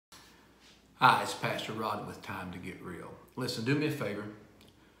Hi, it's Pastor Rodney with Time to Get Real. Listen, do me a favor.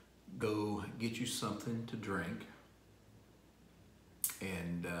 Go get you something to drink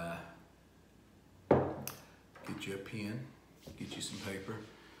and get you a pen, get you some paper,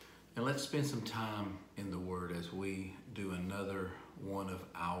 and let's spend some time in the Word as we do another one of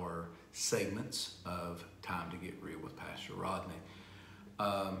our segments of Time to Get Real with Pastor Rodney.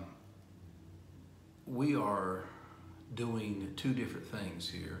 We are doing two different things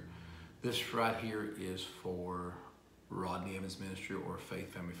here. This right here is for Rodney Evans Ministry or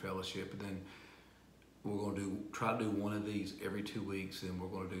Faith Family Fellowship, and then we're going to try to do one of these every 2 weeks, and we're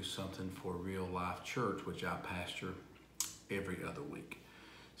going to do something for Real Life Church, which I pastor every other week.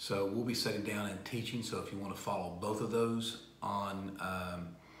 So we'll be sitting down and teaching, so if you want to follow both of those on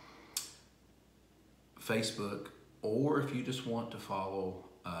Facebook, or if you just want to follow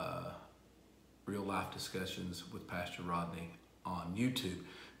Real Life Discussions with Pastor Rodney on YouTube.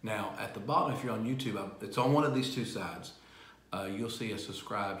 Now, at the bottom, if you're on YouTube, it's on one of these two sides. You'll see a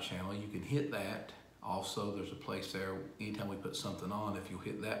subscribe channel. You can hit that. Also, there's a place there, anytime we put something on, if you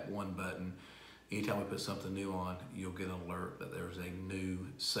hit that one button, anytime we put something new on, you'll get an alert that there's a new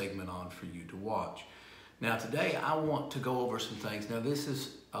segment on for you to watch. Now, today, I want to go over some things. Now, this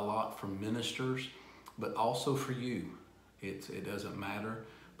is a lot for ministers, but also for you. It doesn't matter,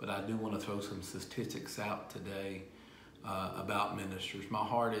 but I do want to throw some statistics out today about ministers. My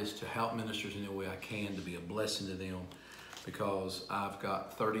heart is to help ministers in any way I can, to be a blessing to them, because I've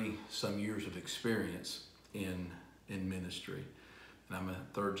got 30 some years of experience in ministry, and I'm a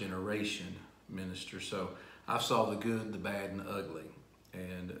third generation minister. So I've saw the good, the bad, and the ugly,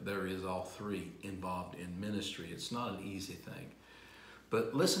 and there is all three involved in ministry. It's not an easy thing.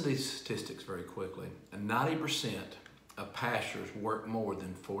 But listen to these statistics very quickly. 90% of pastors work more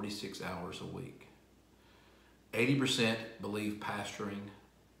than 46 hours a week. 80% believe pastoring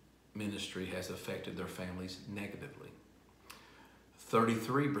ministry has affected their families negatively.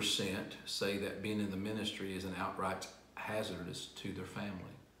 33% say that being in the ministry is an outright hazardous to their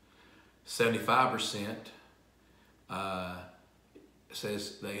family. 75%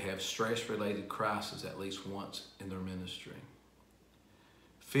 says they have stress-related crises at least once in their ministry.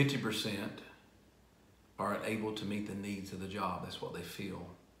 50% are unable to meet the needs of the job. That's what they feel.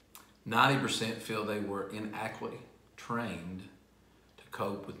 90% feel they were inadequately trained to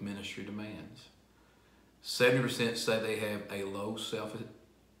cope with ministry demands. 70% say they have a low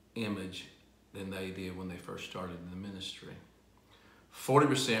self-image than they did when they first started in the ministry.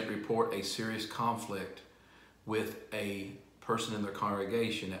 40% report a serious conflict with a person in their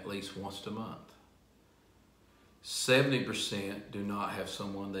congregation at least once a month. 70% do not have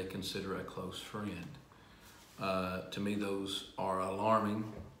someone they consider a close friend. To me, those are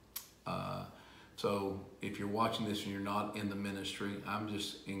alarming. So if you're watching this and you're not in the ministry, I'm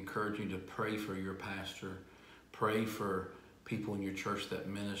just encouraging you to pray for your pastor, pray for people in your church that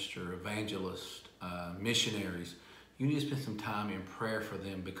minister, evangelists, missionaries. You need to spend some time in prayer for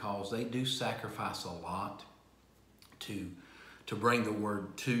them, because they do sacrifice a lot to bring the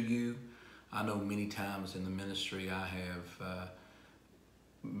word to you. I know many times in the ministry I have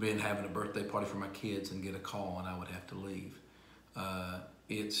been having a birthday party for my kids and get a call and I would have to leave.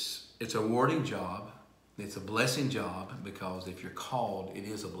 It's a rewarding job. It's a blessing job, because if you're called, it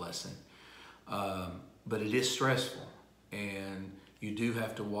is a blessing. But it is stressful, and you do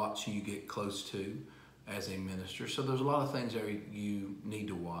have to watch who you get close to as a minister. So there's a lot of things there you need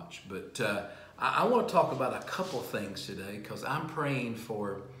to watch. But I want to talk about a couple things today, because I'm praying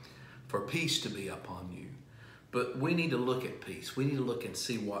for peace to be upon you. But we need to look at peace. We need to look and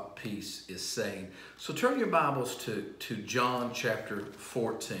see what peace is saying. So turn your Bibles to John chapter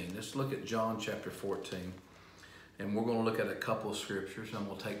 14. Let's look at John chapter 14. And we're going to look at a couple of scriptures, and I'm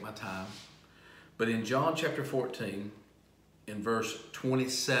going to take my time. But in John chapter 14, in verse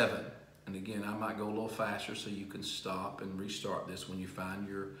 27, and again, I might go a little faster so you can stop and restart this when you find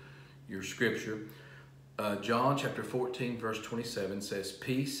your scripture. John chapter 14, verse 27 says,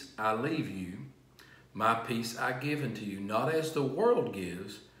 "Peace I leave you, my peace I give unto you. Not as the world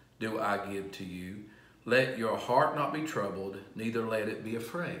gives, do I give to you. Let your heart not be troubled, neither let it be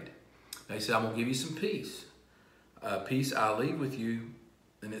afraid." Now he said, I'm going to give you some peace. Peace I leave with you.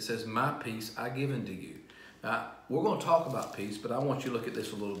 And it says, my peace I give unto you. Now, we're going to talk about peace, but I want you to look at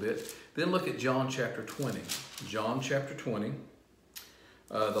this a little bit. Then look at John chapter 20. John chapter 20,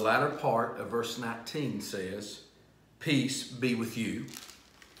 the latter part of verse 19 says, "Peace be with you."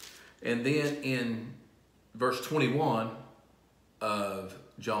 And then in verse 21 of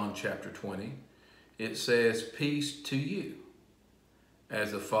John chapter 20, it says, "Peace to you.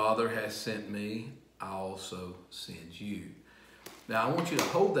 As the Father has sent me, I also send you." Now, I want you to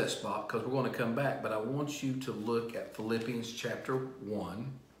hold that spot because we're going to come back, but I want you to look at Philippians chapter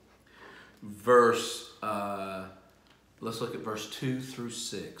 1, let's look at verse 2 through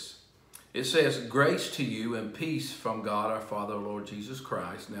 6. It says, grace to you and peace from God our Father, Lord Jesus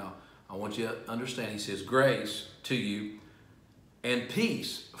Christ. Now, I want you to understand, he says, grace to you and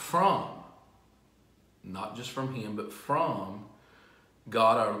peace from, not just from him, but from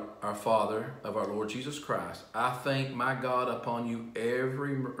God our Father of our Lord Jesus Christ. I thank my God upon you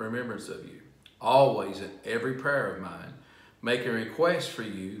every remembrance of you, always in every prayer of mine, making requests for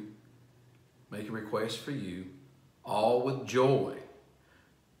you, all with joy,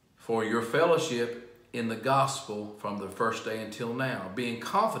 for your fellowship in the gospel from the first day until now, being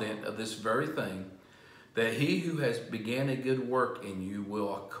confident of this very thing, that he who has began a good work in you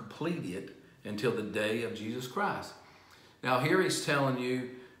will complete it until the day of Jesus Christ. Now here he's telling you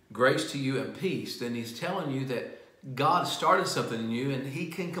grace to you and peace. Then he's telling you that God started something in you and he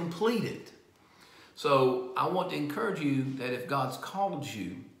can complete it. So I want to encourage you that if God's called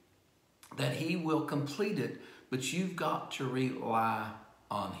you, that he will complete it, but you've got to rely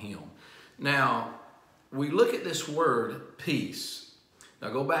on him. Now, we look at this word, peace. Now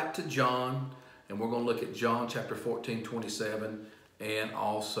go back to John, and we're going to look at John chapter 14, 27, and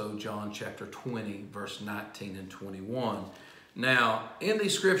also John chapter 20, verse 19 and 21. Now, in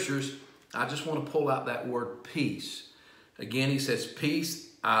these scriptures, I just want to pull out that word peace. Again, he says,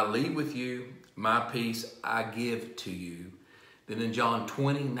 peace I leave with you, my peace I give to you. Then in John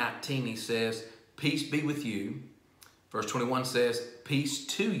 20, 19, he says, peace be with you. Verse 21 says, peace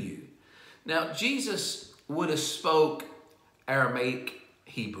to you. Now, Jesus would have spoke Aramaic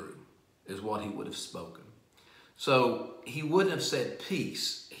Hebrew, is what he would have spoken. So he wouldn't have said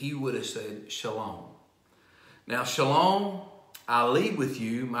peace. He would have said shalom. Now, shalom I leave with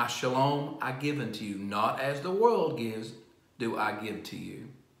you, my shalom I give unto you. Not as the world gives, do I give to you.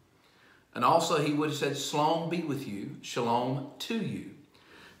 And also he would have said, shalom be with you, shalom to you.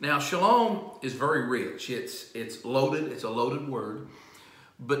 Now, shalom is very rich. It's loaded. It's a loaded word.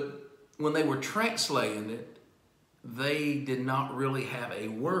 But when they were translating it, they did not really have a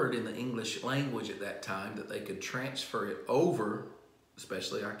word in the English language at that time that they could transfer it over,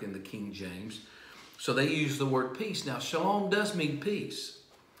 especially like in the King James. So they used the word peace. Now, shalom does mean peace,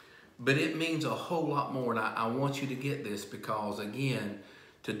 but it means a whole lot more. And I want you to get this because, again,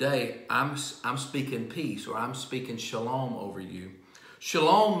 today I'm speaking peace, or I'm speaking shalom over you.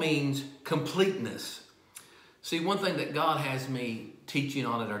 Shalom means completeness. See, one thing that God has me teaching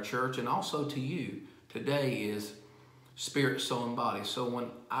on at our church and also to you today is spirit, soul, and body. So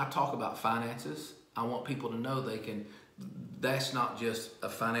when I talk about finances, I want people to know that's not just a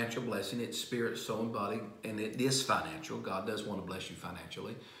financial blessing. It's spirit, soul, and body, and it is financial. God does want to bless you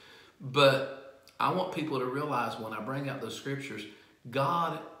financially. But I want people to realize when I bring out those scriptures,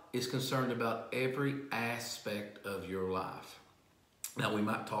 God is concerned about every aspect of your life. Now, we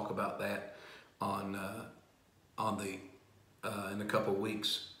might talk about that in a couple of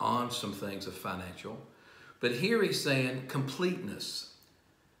weeks on some things of financial. But here he's saying completeness,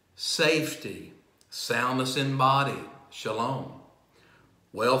 safety, soundness in body, shalom,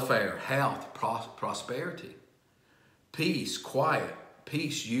 welfare, health, prosperity, peace, quiet,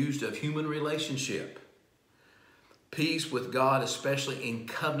 peace used of human relationship, peace with God, especially in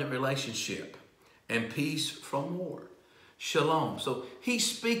covenant relationship, and peace from war. Shalom. So he's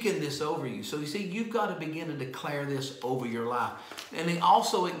speaking this over you. So you see, you've got to begin to declare this over your life. And it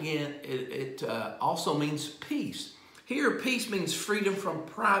also, again, it also means peace. Here, peace means freedom from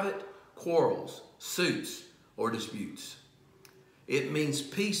private quarrels, suits, or disputes. It means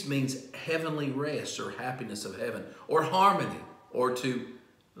peace means heavenly rest or happiness of heaven, or harmony, or to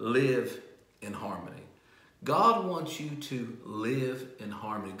live in harmony. God wants you to live in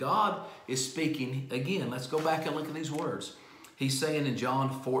harmony. God is speaking, again, let's go back and look at these words. He's saying in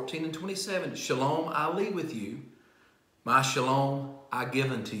John 14 and 27, shalom I leave with you, my shalom I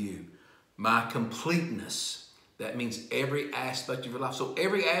give unto you, my completeness. That means every aspect of your life. So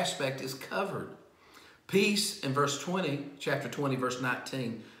every aspect is covered. Peace in verse 20, chapter 20, verse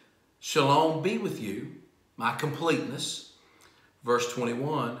 19, shalom be with you, my completeness. Verse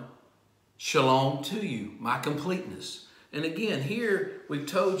 21, shalom to you, my completeness. And again, here we've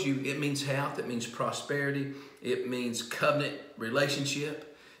told you it means health, it means prosperity, it means covenant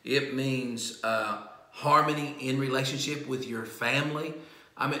relationship, it means harmony in relationship with your family.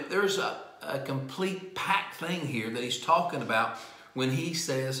 I mean, there's a complete packed thing here that he's talking about when he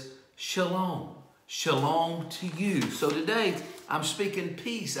says shalom, shalom to you. So today I'm speaking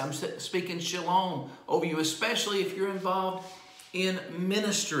peace, I'm speaking shalom over you, especially if you're involved in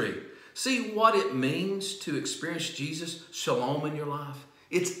ministry. See what it means to experience Jesus' shalom in your life?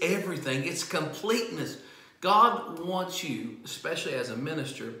 It's everything. It's completeness. God wants you, especially as a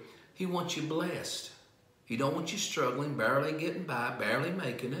minister, He wants you blessed. He don't want you struggling, barely getting by, barely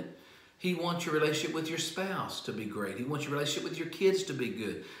making it. He wants your relationship with your spouse to be great. He wants your relationship with your kids to be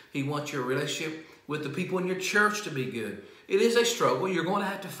good. He wants your relationship with the people in your church to be good. It is a struggle. You're going to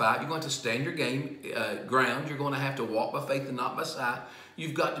have to fight. You're going to stand your ground. You're going to have to walk by faith and not by sight.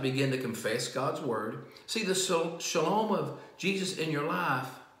 You've got to begin to confess God's word. See, the shalom of Jesus in your life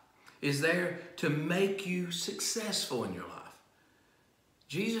is there to make you successful in your life.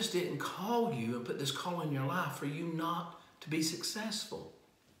 Jesus didn't call you and put this call in your life for you not to be successful.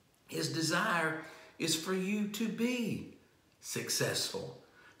 His desire is for you to be successful.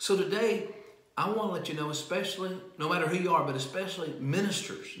 So today, I want to let you know, especially, no matter who you are, but especially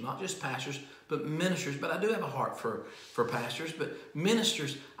ministers, not just pastors, but ministers. But I do have a heart for pastors, but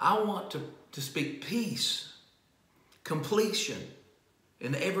ministers, I want to speak peace, completion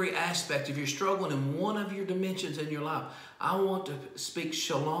in every aspect. If you're struggling in one of your dimensions in your life, I want to speak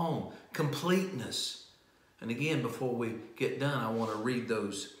shalom, completeness. And again, before we get done, I want to read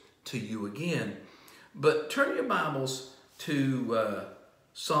those to you again. But turn your Bibles to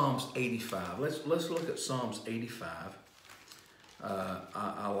Psalms 85. Let's look at Psalms 85.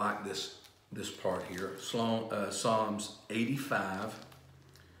 I like this part here. Psalms 85.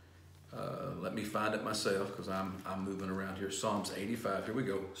 Let me find it myself because I'm moving around here. Psalms 85. Here we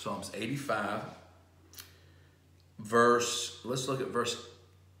go. Psalms 85. Let's look at verse.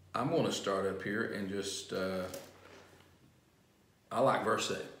 I'm going to start up here and just. I like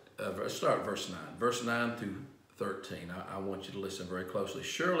verse 8. Let's start at verse 9. Verse 9 through 13. I want you to listen very closely.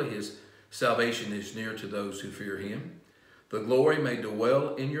 Surely His salvation is near to those who fear Him. The glory may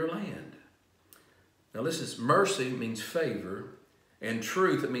dwell in your land. Now listen, mercy means favor, and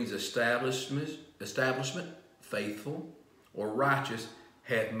truth, it means establishment, faithful, or righteous,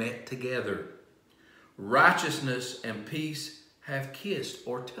 have met together. Righteousness and peace have kissed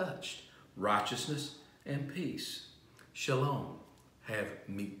or touched. Righteousness and peace, shalom, have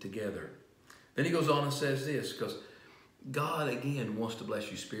meet together. Then he goes on and says this, because God, again, wants to bless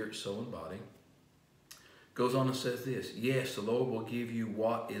you spirit, soul, and body. Goes on and says this, yes, the Lord will give you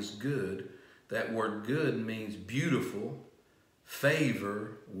what is good. That word good means beautiful,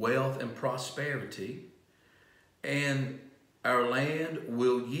 favor, wealth, and prosperity. And our land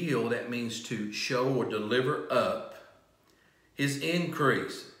will yield, that means to show or deliver up. His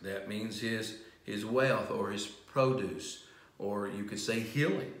increase, that means his wealth or his produce, or you could say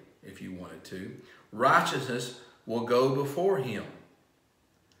healing if you wanted to. Righteousness will go before him,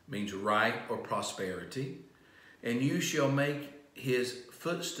 means right or prosperity. And you shall make his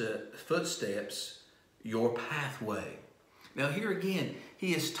footsteps your pathway. Now here again,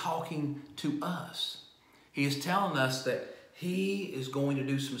 he is talking to us. He is telling us that he is going to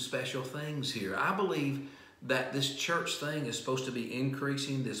do some special things here. I believe that this church thing is supposed to be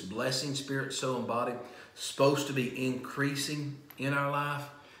increasing. This blessing, spirit, soul, and body, supposed to be increasing in our life.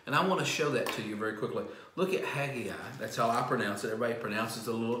 And I want to show that to you very quickly. Look at Haggai. That's how I pronounce it. Everybody pronounces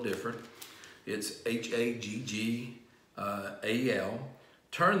it a little different. It's Haggal.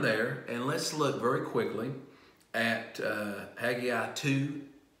 Turn there and let's look very quickly at Haggai 2,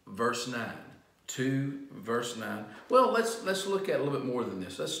 verse 9. 2, verse 9. Well, let's look at a little bit more than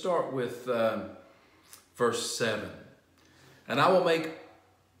this. Let's start with verse 7. And I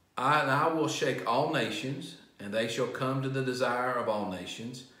will shake all nations, and they shall come to the desire of all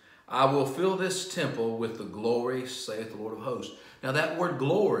nations. I will fill this temple with the glory, saith the Lord of hosts. Now that word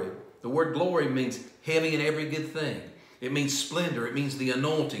glory, the word glory means heavy in every good thing. It means splendor. It means the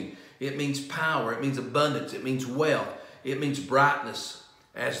anointing. It means power. It means abundance. It means wealth. It means brightness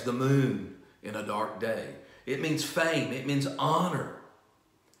as the moon in a dark day. It means fame. It means honor.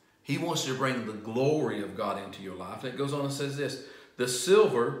 He wants to bring the glory of God into your life. And it goes on and says this, the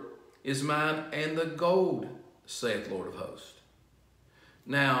silver is mine and the gold, saith Lord of hosts.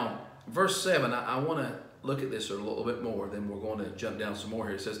 Now, verse 7, I want to look at this a little bit more. Then we're going to jump down some more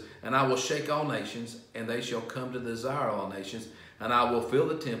here. It says, and I will shake all nations, and they shall come to the desire of all nations, and I will fill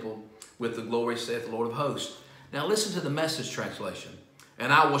the temple with the glory, saith the Lord of hosts. Now listen to the Message translation.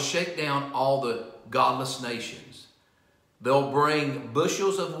 And I will shake down all the godless nations. They'll bring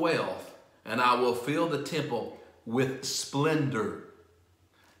bushels of wealth, and I will fill the temple with splendor.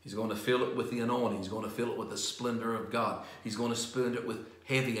 He's going to fill it with the anointing. He's going to fill it with the splendor of God. He's going to spend it with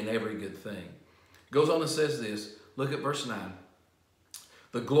heavy and every good thing. Goes on and says this. Look at verse 9.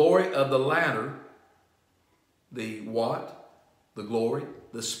 The glory of the latter, the what? The glory,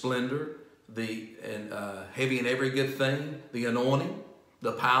 the splendor, the heavy and every good thing, the anointing,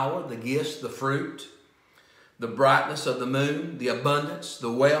 the power, the gifts, the fruit, the brightness of the moon, the abundance,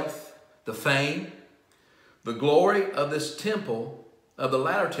 the wealth, the fame, the glory of this temple, of the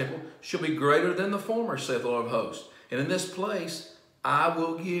latter temple, shall be greater than the former, saith the Lord of hosts. And in this place I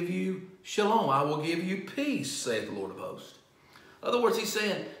will give you shalom. I will give you peace, saith the Lord of hosts. In other words, he's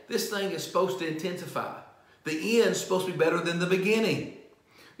saying this thing is supposed to intensify. The end is supposed to be better than the beginning.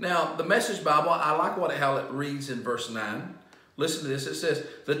 Now, the Message Bible, I like how it reads in verse 9. Listen to this. It says,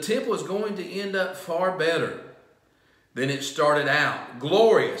 the temple is going to end up far better than it started out.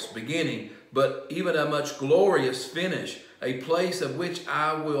 Glorious beginning, but even a much glorious finish. A place of which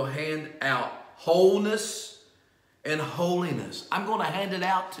I will hand out wholeness and holiness. I'm going to hand it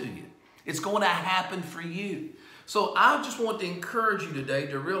out to you. It's going to happen for you. So I just want to encourage you today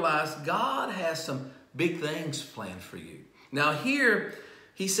to realize God has some big things planned for you. Now here,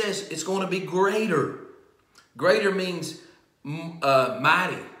 he says it's going to be greater. Greater means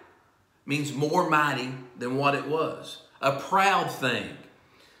mighty. Means more mighty than what it was. A proud thing.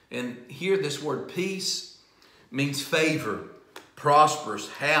 And here this word peace means favor, prosperous,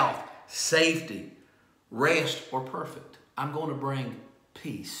 health, safety, rest, or perfect. I'm going to bring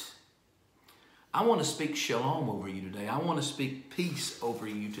peace. I want to speak shalom over you today. I want to speak peace over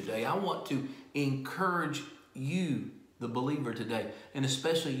you today. I want to encourage you, the believer today, and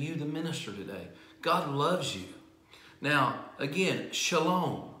especially you, the minister today. God loves you. Now, again,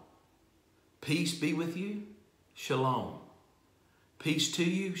 shalom. Peace be with you. Shalom. Peace to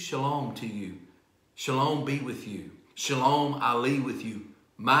you. Shalom to you. Shalom be with you. Shalom I leave with you.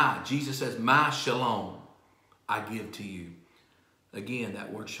 Jesus says, my shalom I give to you. Again,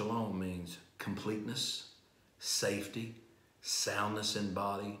 that word shalom means completeness, safety, soundness in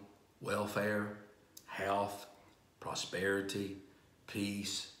body, welfare, health, prosperity,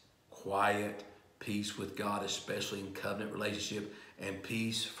 peace, quiet, peace with God, especially in covenant relationship, and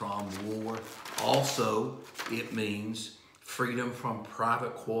peace from war. Also, it means freedom from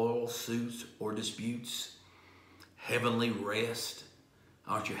private quarrels, suits, or disputes. Heavenly rest.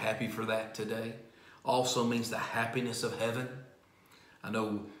 Aren't you happy for that today? Also means the happiness of heaven. I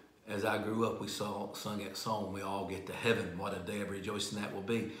know as I grew up, we sung that song, we all get to heaven. What a day of rejoicing that will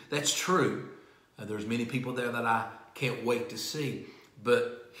be. That's true. There's many people there that I can't wait to see.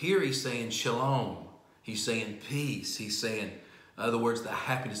 But here he's saying shalom. He's saying peace. He's saying, in other words, the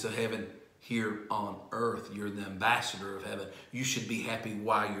happiness of heaven here on earth. You're the ambassador of heaven. You should be happy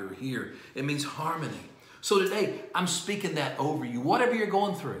while you're here. It means harmony. So today, I'm speaking that over you, whatever you're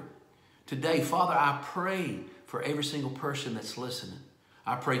going through. Today, Father, I pray for every single person that's listening.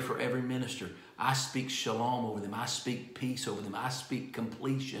 I pray for every minister. I speak shalom over them. I speak peace over them. I speak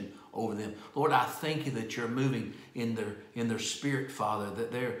completion over them. Lord, I thank you that you're moving in their spirit, Father,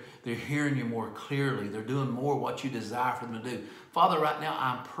 that they're hearing you more clearly. They're doing more what you desire for them to do. Father, right now,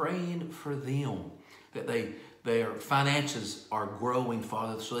 I'm praying for them that their finances are growing,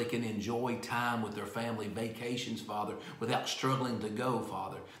 Father, so they can enjoy time with their family, vacations, Father, without struggling to go,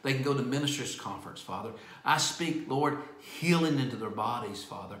 Father. They can go to ministers' conference, Father. I speak, Lord, healing into their bodies,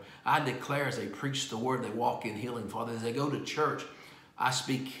 Father. I declare as they preach the word, they walk in healing, Father. As they go to church, I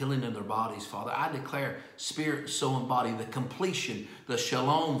speak healing in their bodies, Father. I declare spirit, soul, and body, the completion, the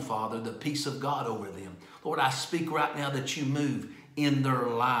shalom, Father, the peace of God over them. Lord, I speak right now that you move in their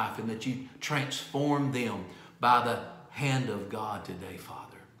life and that you transform them by the hand of God today,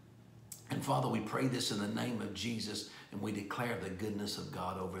 Father. And Father, we pray this in the name of Jesus, and we declare the goodness of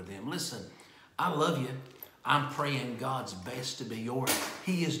God over them. Listen, I love you. I'm praying God's best to be yours.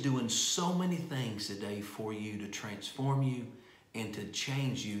 He is doing so many things today for you to transform you and to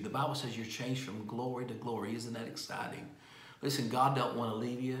change you. The Bible says you're changed from glory to glory. Isn't that exciting? Listen, God don't want to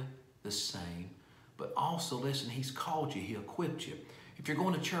leave you the same. But also, listen, he's called you. He equipped you. If you're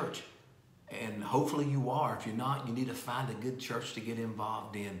going to church, and hopefully you are. If you're not, you need to find a good church to get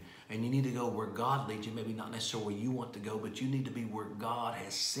involved in. And you need to go where God leads you. Maybe not necessarily where you want to go, but you need to be where God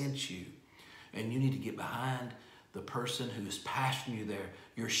has sent you. And you need to get behind the person who is pastoring you there,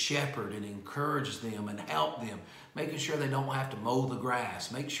 your shepherd, and encourage them and help them, making sure they don't have to mow the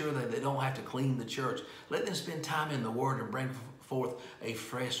grass. Make sure that they don't have to clean the church. Let them spend time in the Word and bring forth a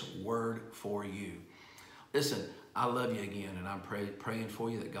fresh word for you. Listen, I love you again, and I'm praying for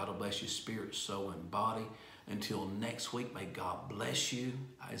you that God will bless you spirit, soul, and body. Until next week, may God bless you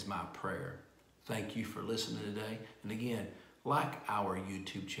is my prayer. Thank you for listening today. And again, like our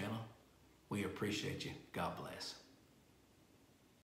YouTube channel, we appreciate you. God bless.